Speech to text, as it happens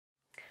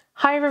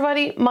Hi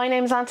everybody, my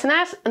name is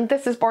Antoinette and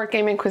this is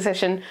Game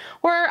Inquisition,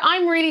 where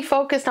I'm really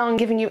focused on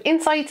giving you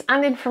insights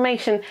and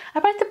information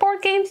about the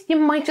board games you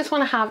might just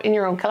want to have in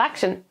your own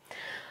collection.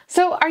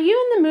 So are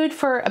you in the mood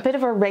for a bit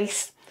of a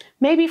race,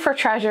 maybe for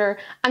treasure,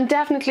 and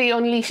definitely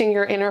unleashing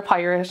your inner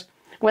pirate?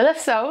 Well, if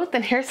so,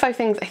 then here's 5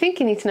 things I think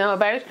you need to know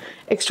about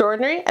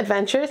Extraordinary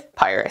Adventures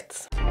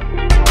Pirates.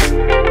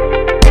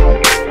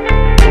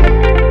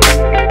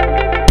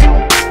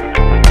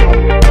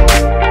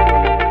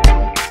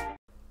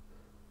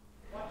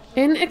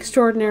 In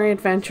Extraordinary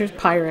Adventures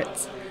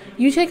Pirates,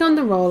 you take on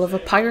the role of a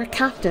pirate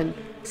captain,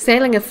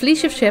 sailing a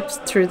fleet of ships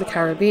through the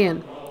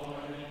Caribbean.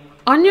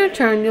 On your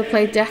turn, you'll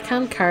play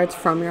deckhand cards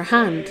from your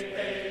hand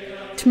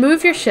to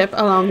move your ship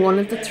along one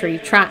of the 3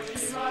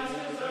 tracks.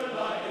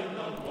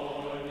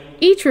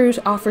 Each route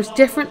offers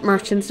different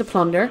merchants to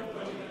plunder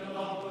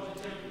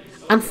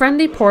and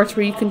friendly ports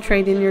where you can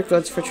trade in your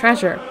goods for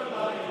treasure.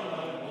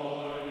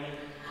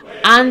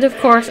 And of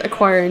course,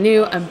 acquire a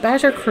new and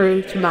better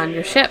crew to man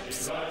your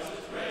ships.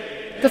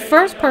 The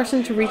first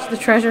person to reach the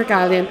treasure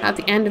galleon at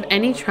the end of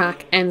any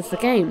track ends the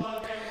game,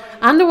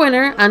 and the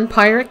winner and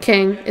pirate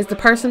king is the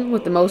person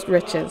with the most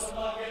riches.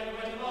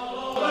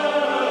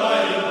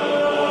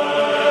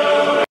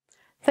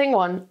 Thing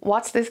 1.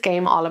 What's this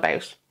game all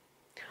about?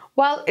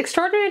 Well,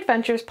 Extraordinary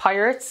Adventures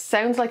Pirates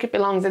sounds like it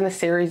belongs in a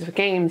series of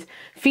games,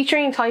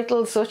 featuring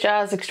titles such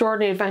as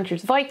Extraordinary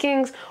Adventures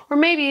Vikings, or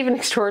maybe even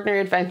Extraordinary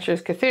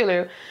Adventures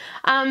Cthulhu.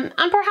 And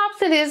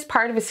perhaps it is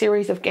part of a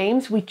series of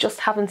games, we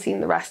just haven't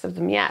seen the rest of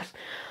them yet.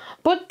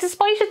 But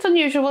despite its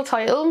unusual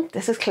title,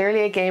 this is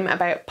clearly a game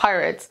about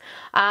pirates.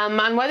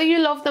 And whether you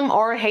love them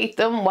or hate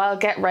them, well,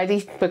 get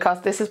ready,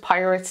 because this is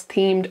pirates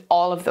themed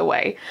all of the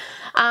way.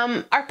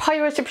 Are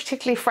pirates a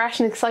particularly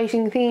fresh and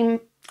exciting theme?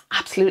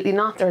 Absolutely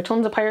not. There are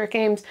tons of pirate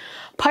games.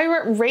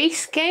 Pirate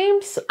race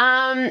games,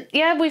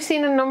 yeah, we've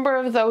seen a number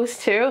of those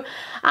too.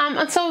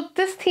 And so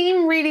this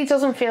theme really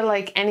doesn't feel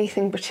like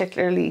anything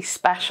particularly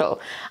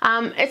special.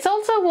 It's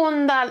also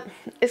one that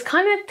is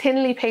kind of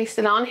thinly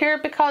pasted on here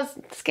because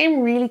this game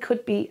really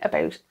could be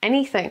about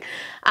anything.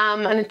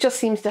 And it just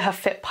seems to have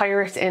fit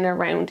pirates in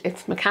around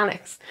its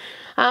mechanics.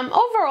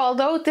 Overall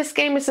though, this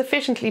game is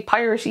sufficiently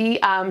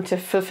piratey to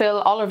fulfill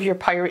all of your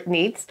pirate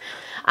needs.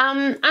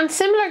 And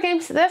similar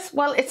games to this,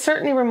 well, it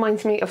certainly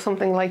reminds me of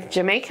something like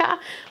Jamaica,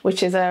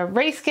 which is a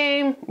race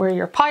game where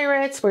you're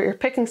pirates, where you're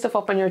picking stuff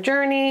up on your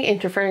journey,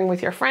 interfering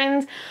with your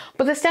friends.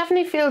 But this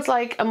definitely feels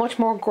like a much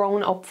more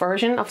grown-up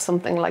version of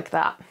something like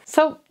that.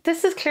 So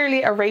this is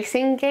clearly a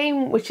racing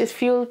game, which is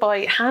fueled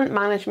by hand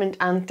management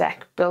and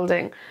deck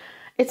building.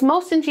 Its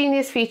most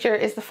ingenious feature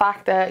is the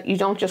fact that you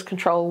don't just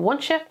control one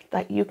ship,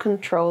 that you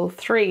control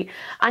 3.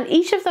 And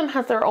each of them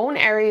has their own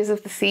areas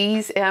of the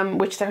seas,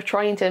 which they're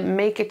trying to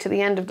make it to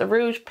the end of the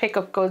route, pick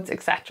up goods,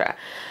 etc.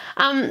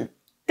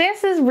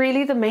 This is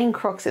really the main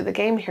crux of the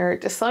game here,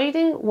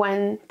 deciding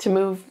when to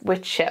move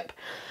which ship.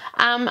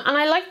 And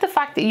I like the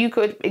fact that you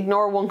could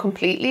ignore one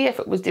completely if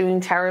it was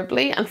doing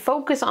terribly and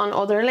focus on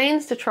other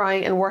lanes to try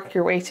and work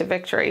your way to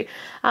victory.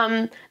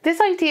 This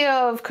idea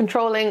of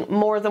controlling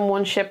more than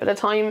one ship at a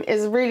time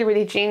is really,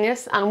 really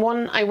genius, and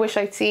one I wish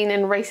I'd seen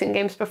in racing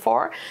games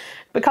before.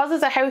 Because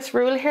as a house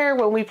rule here,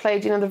 when we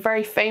played, the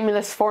very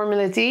famous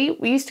Formula D,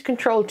 we used to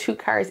control 2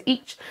 cars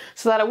each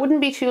so that it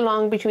wouldn't be too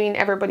long between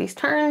everybody's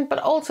turn, but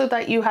also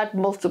that you had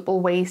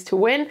multiple ways to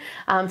win,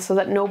 so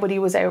that nobody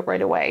was out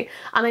right away.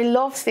 And I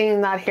love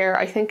seeing that here.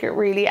 I think it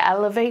really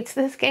elevates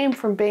this game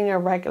from being a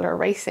regular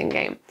racing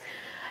game.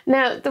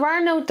 Now, there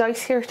are no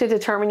dice here to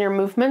determine your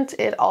movement.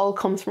 It all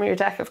comes from your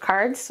deck of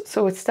cards,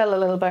 so it's still a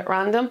little bit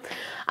random.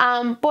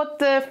 But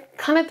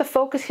the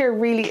focus here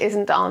really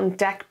isn't on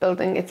deck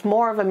building. It's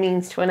more of a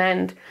means to an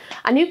end.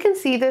 And you can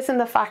see this in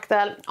the fact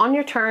that on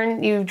your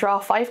turn, you draw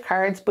 5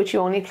 cards, but you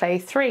only play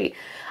 3.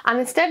 And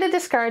instead of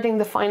discarding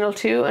the final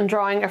 2 and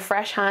drawing a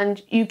fresh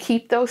hand, you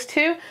keep those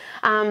 2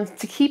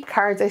 to keep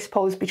cards, I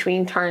suppose,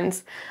 between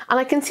turns. And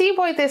I can see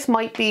why this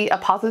might be a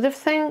positive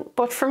thing,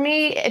 but for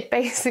me, it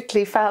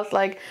basically felt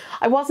like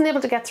I wasn't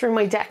able to get through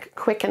my deck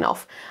quick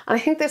enough. And I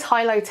think this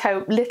highlights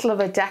how little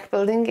of a deck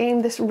building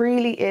game this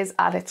really is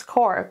at its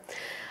core.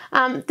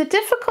 The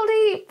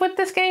difficulty with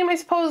this game, I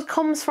suppose,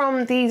 comes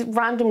from these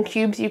random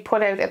cubes you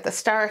put out at the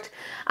start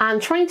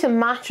and trying to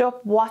match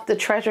up what the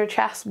treasure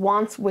chest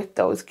wants with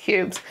those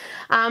cubes.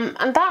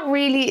 And that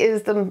really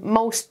is the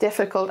most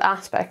difficult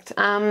aspect.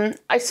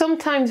 I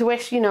sometimes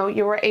wish, you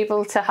were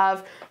able to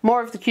have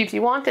more of the cubes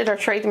you wanted or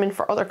trade them in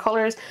for other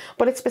colours,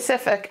 but it's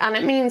specific and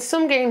it means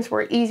some games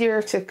were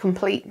easier to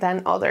complete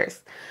than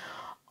others.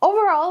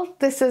 Overall,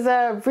 this is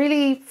a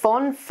really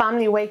fun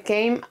family weight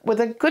game with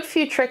a good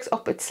few tricks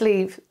up its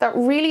sleeve that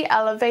really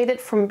elevate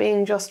it from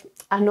being just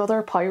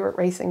another pirate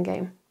racing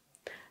game.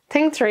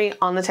 Thing 3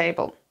 on the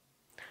table.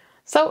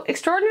 So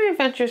Extraordinary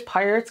Adventures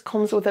Pirates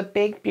comes with a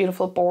big,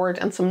 beautiful board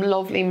and some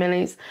lovely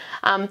minis.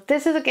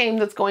 This is a game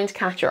that's going to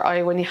catch your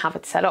eye when you have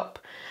it set up.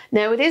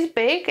 Now, it is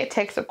big, it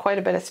takes up quite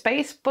a bit of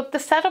space, but the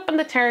setup and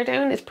the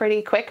teardown is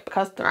pretty quick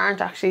because there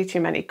aren't actually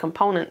too many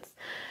components.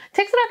 It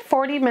takes about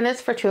 40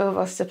 minutes for 2 of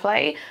us to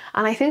play,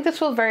 and I think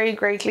this will vary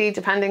greatly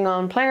depending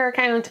on player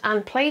count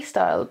and play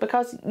style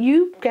because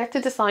you get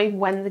to decide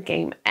when the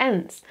game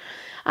ends.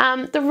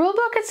 The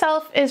rulebook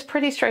itself is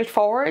pretty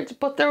straightforward,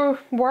 but there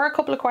were a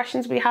couple of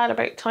questions we had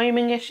about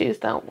timing issues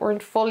that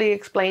weren't fully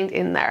explained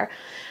in there.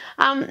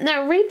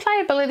 Now,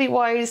 replayability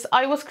wise,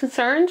 I was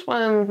concerned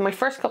when my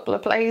first couple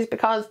of plays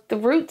because the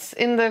routes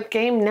in the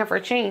game never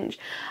change.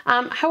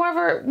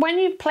 However, when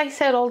you place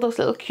out all those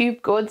little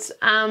cube goods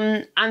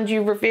and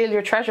you reveal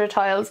your treasure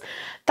tiles,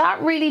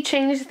 that really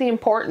changes the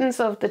importance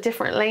of the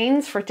different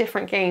lanes for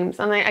different games,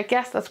 and I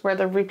guess that's where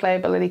the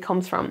replayability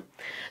comes from.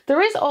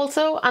 There is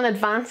also an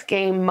advanced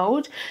game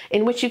mode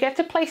in which you get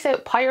to place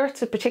out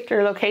pirates at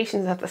particular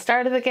locations at the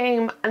start of the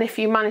game, and if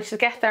you manage to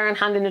get there and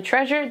hand in a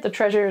treasure, the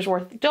treasure is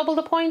worth double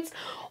the points,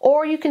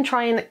 or you can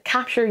try and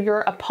capture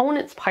your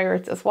opponent's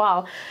pirates as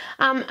well.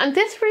 And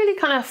this really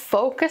kind of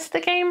focused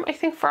the game, I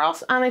think, for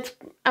us, and it's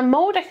a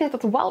mode I think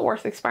that's well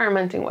worth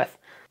experimenting with.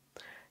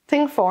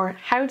 Thing 4,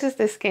 how does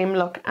this game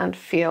look and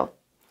feel?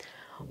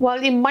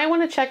 Well, you might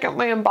want to check out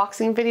my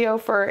unboxing video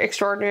for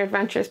Extraordinary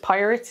Adventures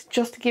Pirates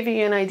just to give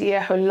you an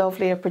idea how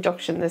lovely a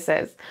production this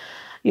is.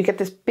 You get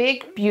this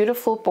big,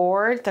 beautiful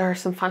board, there are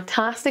some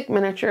fantastic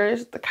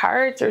miniatures, the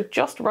cards are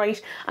just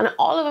right, and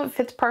all of it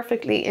fits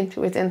perfectly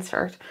into its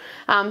insert.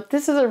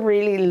 This is a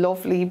really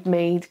lovely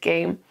made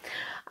game.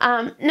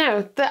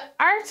 Now, the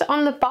art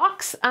on the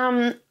box,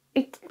 I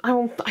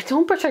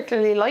don't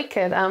particularly like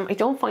it. I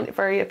don't find it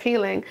very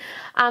appealing,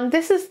 and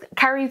this is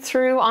carried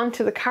through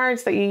onto the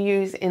cards that you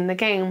use in the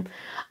game.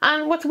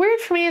 And what's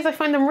weird for me is I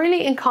find them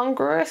really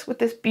incongruous with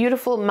this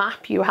beautiful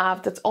map you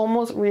have that's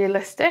almost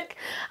realistic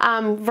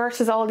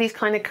versus all these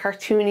kind of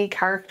cartoony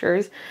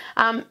characters.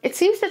 It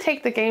seems to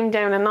take the game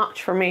down a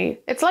notch for me.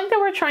 It's like they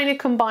were trying to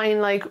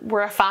combine, like,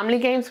 we're a family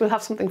game so we'll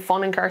have something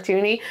fun and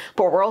cartoony,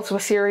 but we're also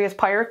a serious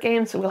pirate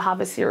game so we'll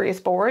have a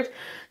serious board.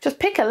 Just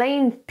pick a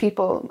lane,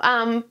 people.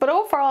 But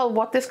overall,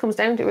 what this comes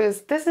down to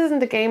is this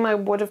isn't a game I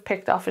would have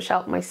picked off a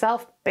shelf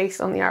myself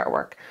based on the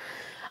artwork.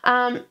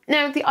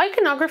 Now, the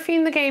iconography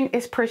in the game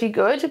is pretty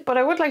good, but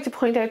I would like to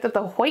point out that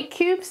the white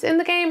cubes in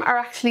the game are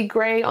actually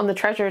grey on the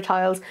treasure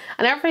tiles,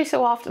 and every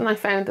so often I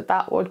found that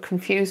that would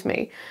confuse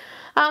me.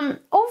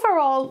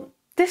 Overall,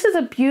 this is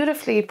a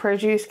beautifully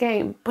produced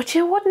game, but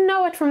you wouldn't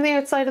know it from the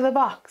outside of the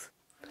box.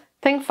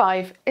 Thing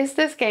 5, is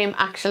this game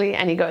actually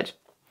any good?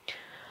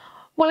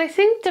 Well, I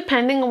think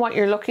depending on what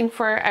you're looking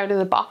for out of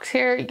the box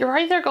here, you're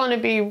either going to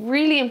be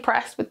really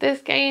impressed with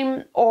this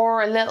game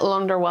or a little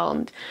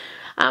underwhelmed.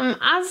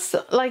 As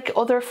like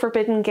other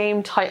Forbidden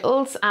Game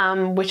titles,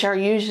 which are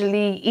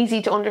usually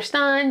easy to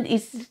understand,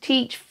 easy to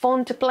teach,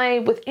 fun to play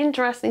with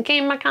interesting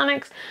game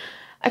mechanics,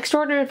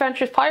 Extraordinary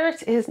Adventures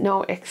Pirates is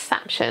no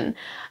exception.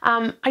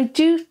 I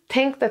do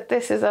think that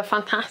this is a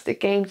fantastic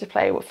game to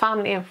play with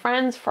family and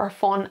friends for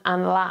fun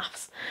and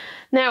laughs.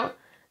 Now,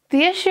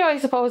 the issue I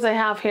suppose I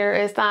have here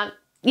is that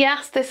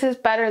yes, this is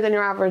better than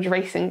your average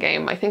racing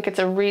game. I think it's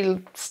a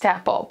real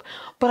step up,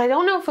 but I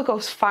don't know if it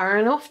goes far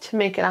enough to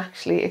make it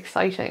actually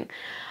exciting.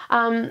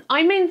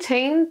 I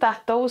maintain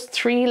that those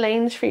 3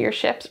 lanes for your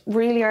ships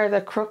really are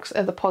the crux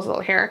of the puzzle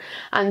here,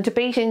 and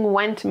debating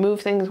when to move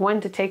things,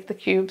 when to take the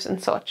cubes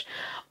and such.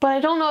 But I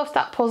don't know if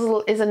that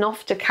puzzle is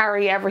enough to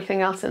carry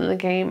everything else in the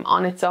game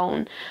on its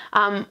own.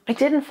 I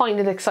didn't find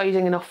it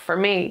exciting enough for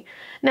me.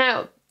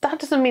 Now, that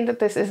doesn't mean that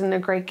this isn't a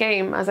great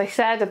game. As I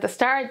said at the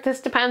start,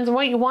 this depends on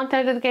what you want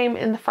out of the game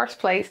in the first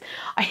place.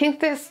 I think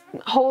this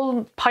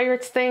whole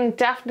pirates thing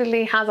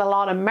definitely has a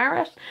lot of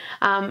merit,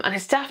 and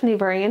it's definitely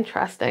very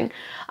interesting,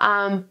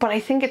 but I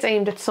think it's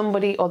aimed at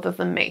somebody other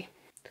than me.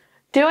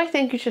 Do I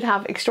think you should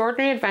have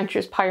Extraordinary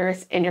Adventures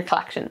Pirates in your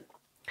collection?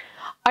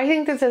 I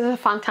think this is a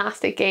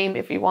fantastic game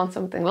if you want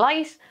something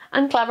light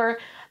and clever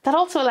that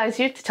also allows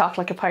you to talk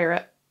like a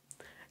pirate.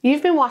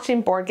 You've been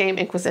watching Board Game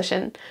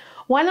Inquisition.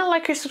 Why not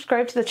like or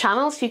subscribe to the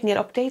channel so you can get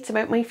updates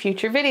about my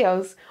future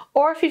videos?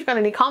 Or if you've got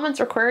any comments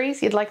or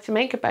queries you'd like to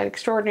make about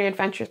Extraordinary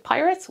Adventures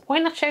Pirates, why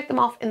not shout them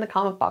off in the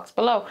comment box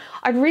below?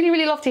 I'd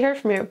really love to hear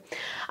from you.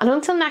 And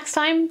until next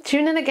time,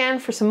 tune in again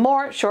for some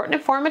more short and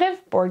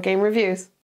informative board game reviews.